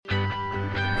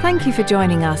Thank you for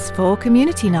joining us for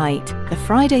Community Night, the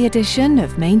Friday edition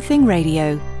of Main Thing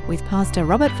Radio, with Pastor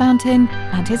Robert Fountain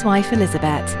and his wife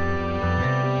Elizabeth. His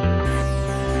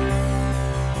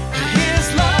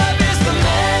love is the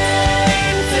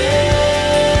main thing.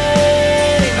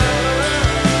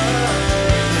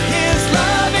 His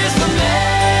love is the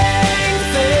main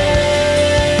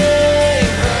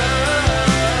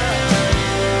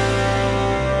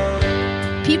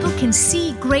thing. People can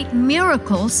see great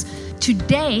miracles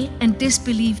today and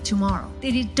disbelieve tomorrow.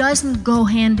 That it doesn't go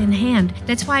hand in hand.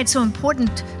 That's why it's so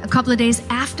important a couple of days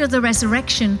after the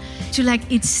resurrection to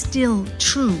it's still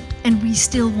true and we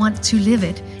still want to live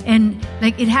it. And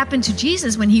it happened to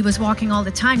Jesus when he was walking all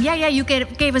the time. Yeah, you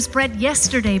gave us bread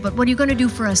yesterday, but what are you going to do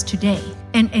for us today?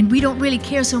 And we don't really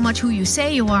care so much who you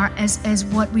say you are as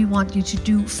what we want you to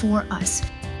do for us.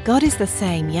 God is the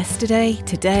same yesterday,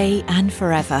 today, and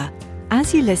forever.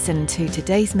 As you listen to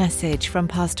today's message from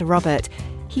Pastor Robert,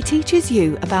 he teaches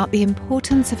you about the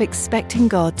importance of expecting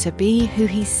God to be who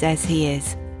he says he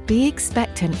is. Be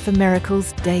expectant for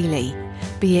miracles daily.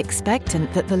 Be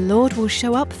expectant that the Lord will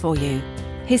show up for you.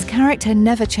 His character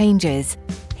never changes.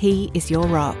 He is your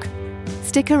rock.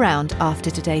 Stick around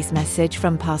after today's message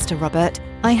from Pastor Robert.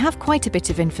 I have quite a bit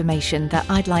of information that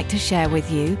I'd like to share with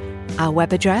you. Our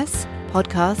web address,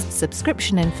 podcast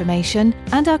subscription information,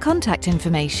 and our contact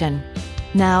information.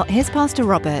 Now, here's Pastor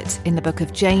Robert in the book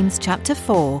of James chapter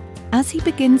 4 as he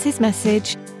begins his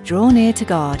message, Draw Near to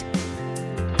God.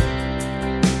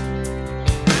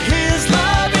 His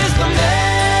love is the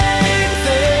main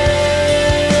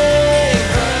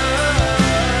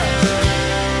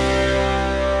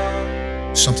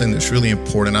thing. Something that's really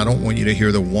important. I don't want you to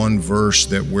hear the one verse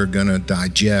that we're going to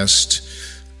digest.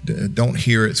 Don't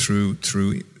hear it through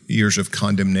ears of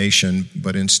condemnation,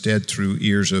 but instead through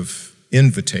ears of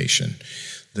invitation.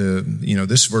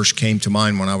 This verse came to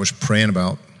mind when I was praying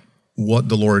about what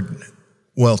the Lord,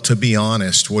 to be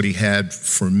honest, what he had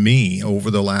for me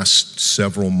over the last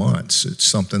several months. It's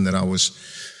something that I was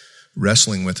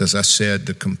wrestling with, as I said,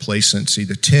 the complacency,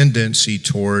 the tendency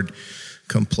toward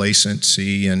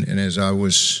complacency. And as I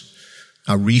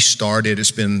restarted,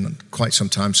 it's been quite some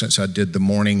time since I did the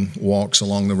morning walks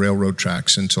along the railroad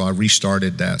tracks. And so I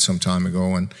restarted that some time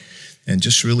ago and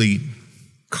just really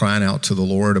crying out to the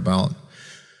Lord about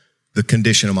the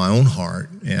condition of my own heart.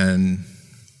 And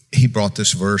he brought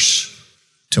this verse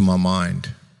to my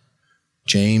mind.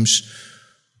 James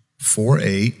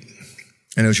 4:8.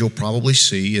 And as you'll probably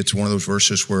see, it's one of those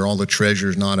verses where all the treasure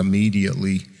is not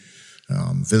immediately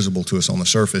visible to us on the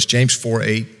surface. James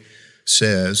 4:8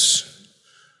 says,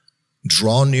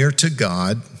 draw near to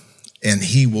God, and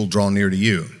he will draw near to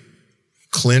you.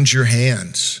 Cleanse your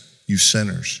hands, you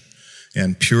sinners,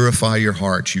 and purify your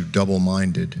hearts, you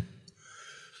double-minded.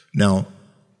 Now,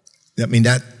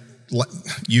 that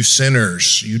you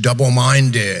sinners, you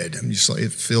double-minded.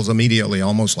 It feels immediately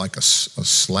almost like a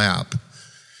slap.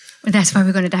 That's why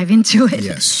we're going to dive into it.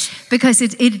 Yes. Because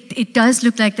it does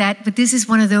look like that, but this is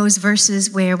one of those verses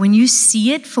where when you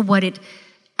see it for what it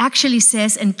actually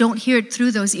says and don't hear it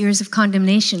through those ears of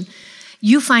condemnation,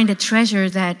 you find a treasure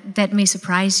that may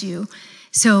surprise you.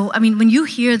 So, when you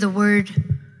hear the word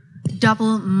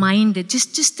double-minded,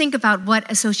 just think about what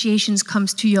associations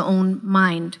comes to your own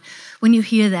mind. When you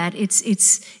hear that, it's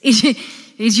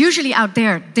usually out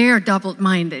there. They're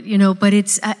double-minded, but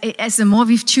it's, as the more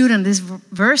we've chewed on this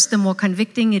verse, the more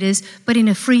convicting it is, but in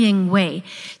a freeing way.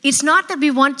 It's not that we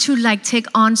want to take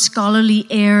on scholarly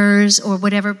errors or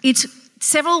whatever.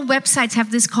 Several websites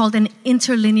have this called an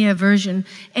interlinear version,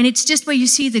 and it's just where you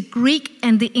see the Greek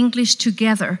and the English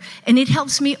together. And it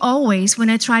helps me always when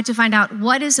I try to find out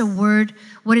what is a word,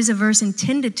 what is a verse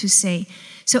intended to say.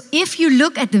 So if you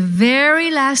look at the very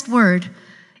last word,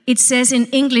 it says in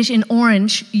English in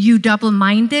orange, you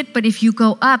double-minded, but if you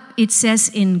go up, it says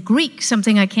in Greek,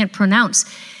 something I can't pronounce.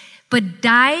 But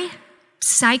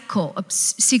psychoi,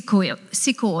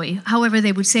 however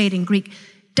they would say it in Greek,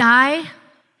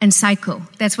 and psycho.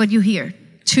 That's what you hear.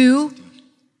 Psychoi.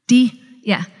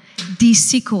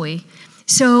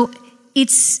 So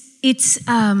it's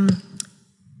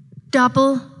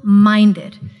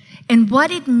double-minded. And what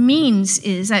it means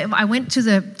is, I went to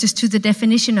the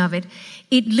definition of it.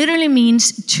 It literally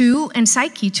means two, and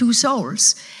psyche, two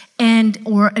souls,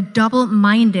 or a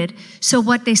double-minded. So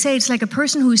what they say, it's like a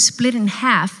person who is split in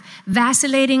half,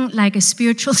 vacillating like a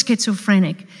spiritual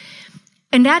schizophrenic.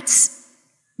 And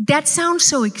that sounds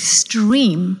so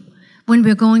extreme when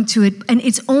we're going to it, and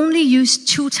it's only used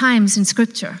 2 times in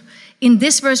Scripture. In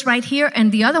this verse right here,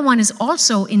 and the other one is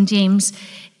also in James,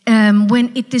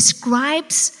 when it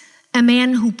describes a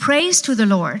man who prays to the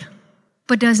Lord,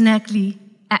 but doesn't actually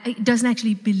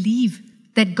believe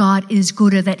that God is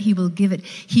good or that he will give it.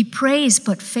 He prays,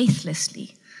 but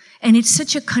faithlessly. And it's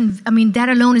such a, that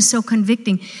alone is so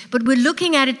convicting. But we're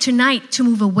looking at it tonight to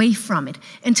move away from it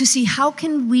and to see how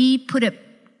can we put a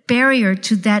barrier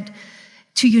to that,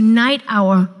 to unite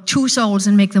our two souls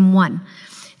and make them one.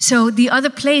 So the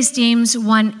other place, James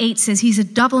 1:8 says, he's a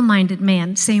double-minded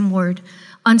man, same word,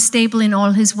 unstable in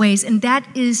all his ways. And that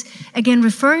is, again,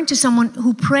 referring to someone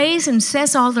who prays and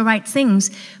says all the right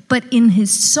things, but in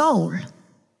his soul,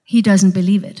 he doesn't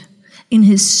believe it. In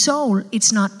his soul,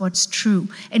 it's not what's true.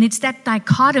 And it's that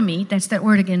dichotomy, that's that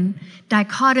word again,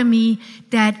 dichotomy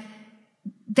that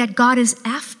God is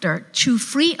after to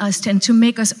free us and to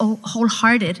make us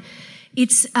wholehearted.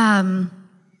 It's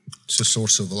a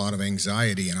source of a lot of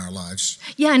anxiety in our lives.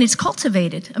 Yeah, and it's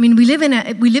cultivated. I mean, we live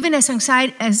in a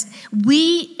society as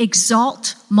we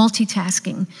exalt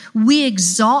multitasking. We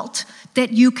exalt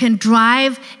that you can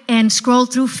drive and scroll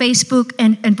through Facebook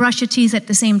and brush your teeth at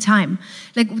the same time.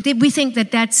 Like we think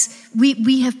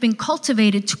we have been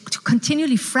cultivated to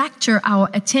continually fracture our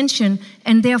attention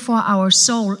and therefore our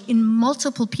soul in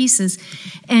multiple pieces.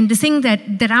 And the thing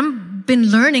that I'm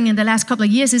been learning in the last couple of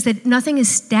years is that nothing is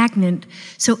stagnant.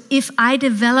 So if I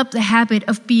develop the habit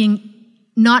of being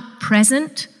not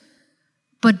present,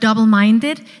 but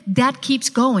double-minded, that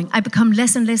keeps going. I become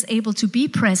less and less able to be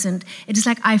present. It is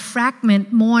like I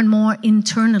fragment more and more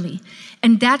internally.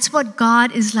 And that's what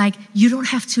God is like, you don't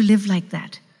have to live like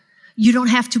that. You don't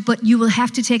have to, but you will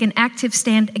have to take an active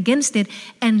stand against it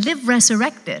and live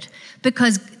resurrected.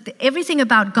 Because everything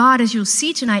about God, as you'll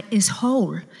see tonight, is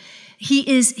whole.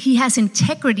 He has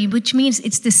integrity, which means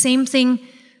it's the same thing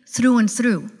through and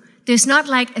through. There's not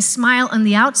like a smile on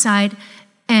the outside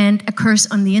and a curse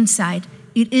on the inside.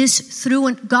 It is through,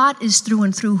 and God is through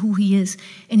and through who he is.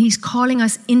 And he's calling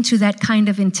us into that kind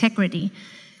of integrity.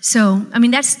 So,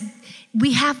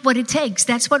 we have what it takes.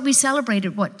 That's what we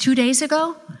celebrated, 2 days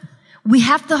ago? We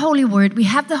have the Holy Word. We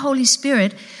have the Holy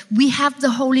Spirit. We have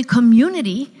the Holy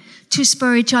Community to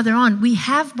spur each other on. We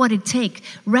have what it takes.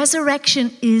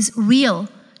 Resurrection is real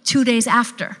 2 days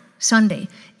after Sunday.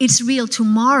 It's real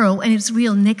tomorrow and it's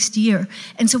real next year.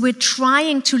 And so we're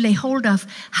trying to lay hold of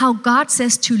how God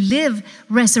says to live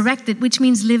resurrected, which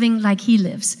means living like he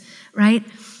lives, right?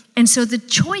 And so the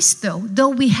choice, though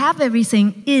we have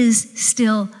everything, is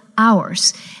still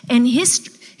ours. And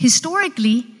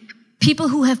historically, people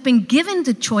who have been given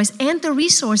the choice and the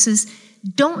resources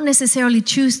don't necessarily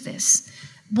choose this.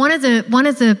 One of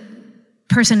the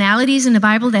personalities in the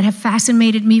Bible that have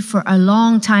fascinated me for a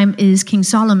long time is King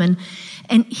Solomon.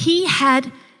 And he had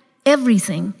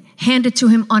everything handed to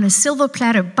him on a silver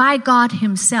platter by God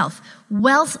himself.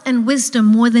 Wealth and wisdom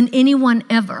more than anyone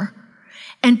ever.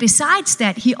 And besides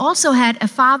that, he also had a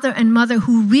father and mother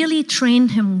who really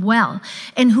trained him well.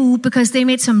 And who, because they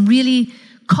made some really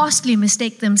costly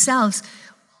mistake themselves,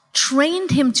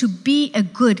 trained him to be a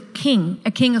good king,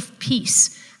 a king of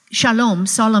peace. Shalom,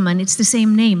 Solomon, it's the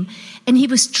same name. And he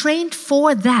was trained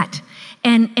for that.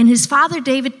 And his father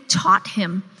David taught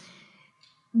him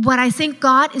what I think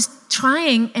God is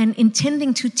trying and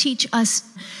intending to teach us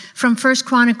from 1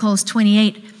 Chronicles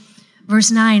 28,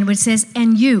 verse 9, which says,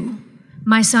 "And you,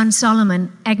 my son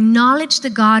Solomon, acknowledge the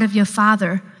God of your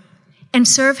father and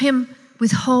serve him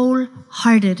with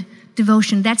wholehearted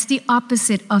devotion." That's the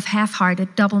opposite of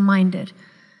half-hearted, double-minded.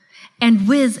 "And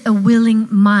with a willing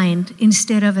mind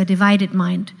instead of a divided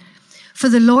mind. For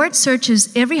the Lord searches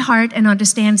every heart and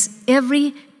understands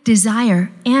every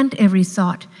desire and every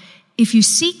thought. If you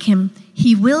seek him,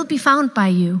 he will be found by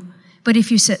you. But if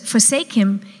you forsake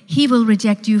him, he will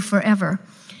reject you forever."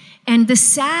 And the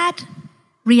sad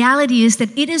reality is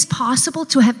that it is possible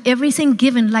to have everything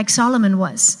given like Solomon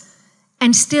was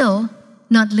and still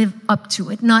not live up to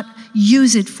it, not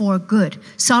use it for good.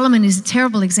 Solomon is a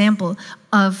terrible example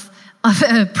of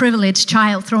a privileged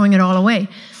child throwing it all away.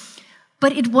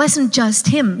 But it wasn't just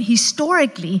him.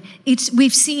 Historically,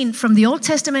 we've seen from the Old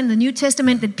Testament and the New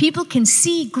Testament that people can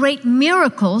see great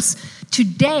miracles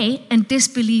today and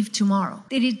disbelieve tomorrow.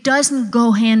 That it doesn't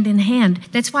go hand in hand.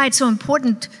 That's why it's so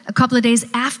important a couple of days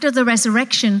after the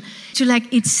resurrection to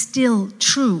it's still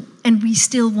true and we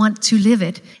still want to live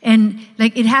it. And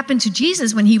it happened to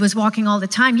Jesus when he was walking all the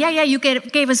time. Yeah, you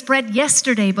gave us bread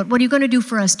yesterday, but what are you going to do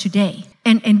for us today?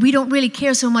 And we don't really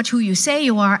care so much who you say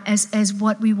you are as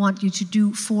what we want you to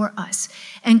do for us.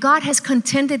 And God has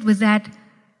contended with that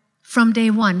from day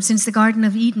one, since the Garden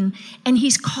of Eden. And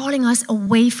he's calling us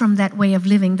away from that way of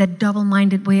living, that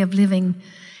double-minded way of living.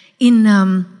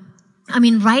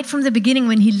 Right from the beginning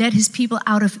when he led his people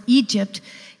out of Egypt,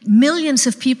 millions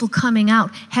of people coming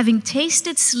out, having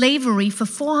tasted slavery for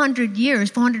 400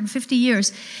 years, 450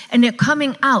 years, and they're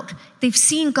coming out. They've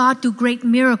seen God do great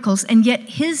miracles, and yet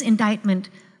his indictment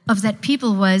of that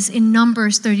people was in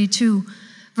Numbers 32,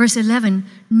 verse 11,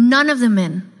 none of the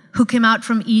men who came out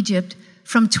from Egypt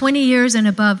from 20 years and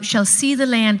above shall see the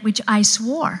land which I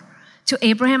swore to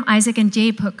Abraham, Isaac, and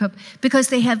Jacob, because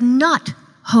they have not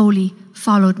wholly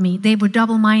followed me. They were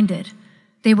double-minded.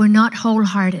 They were not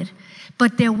wholehearted.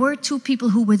 But there were two people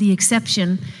who were the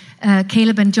exception,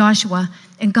 Caleb and Joshua.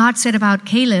 And God said about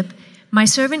Caleb, my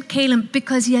servant Caleb,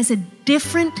 because he has a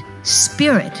different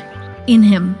spirit in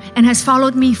him and has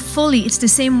followed me fully. It's the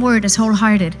same word as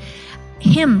wholehearted.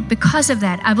 Him, because of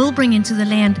that, I will bring into the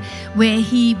land where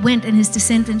he went, and his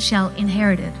descendants shall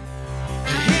inherit it.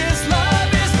 His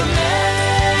love is the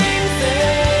main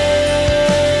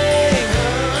thing.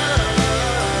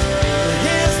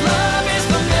 His love is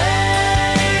the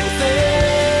main thing.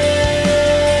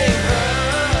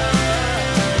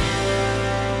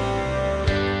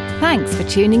 Thanks for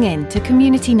tuning in to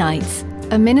Community Nights,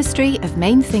 a ministry of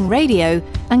Main Thing Radio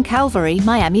and Calvary,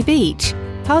 Miami Beach.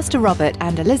 Pastor Robert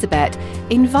and Elizabeth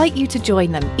invite you to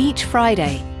join them each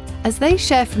Friday as they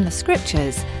share from the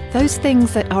scriptures those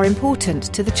things that are important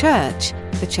to the church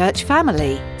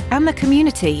family, and the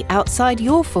community outside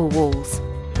your four walls.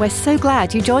 We're so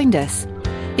glad you joined us.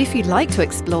 If you'd like to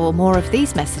explore more of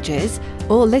these messages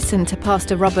or listen to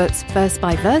Pastor Robert's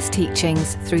verse-by-verse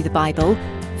teachings through the Bible,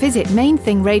 visit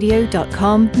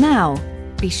mainthingradio.com now.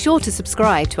 Be sure to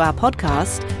subscribe to our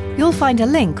podcast. You'll find a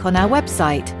link on our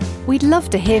website. We'd love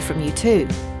to hear from you too.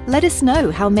 Let us know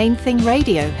how Main Thing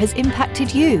Radio has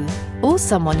impacted you or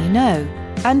someone you know,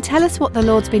 and tell us what the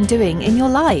Lord's been doing in your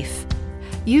life.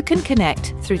 You can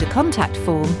connect through the contact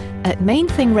form at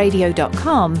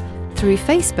mainthingradio.com, through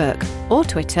Facebook or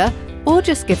Twitter, or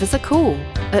just give us a call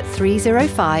at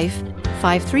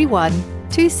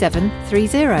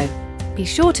 305-531-2730. Be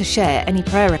sure to share any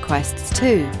prayer requests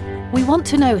too. We want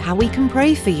to know how we can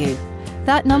pray for you.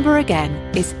 That number again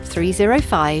is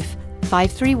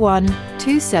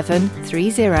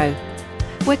 305-531-2730.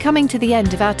 We're coming to the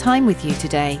end of our time with you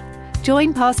today.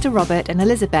 Join Pastor Robert and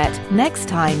Elizabeth next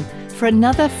time for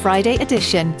another Friday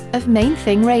edition of Main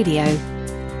Thing Radio.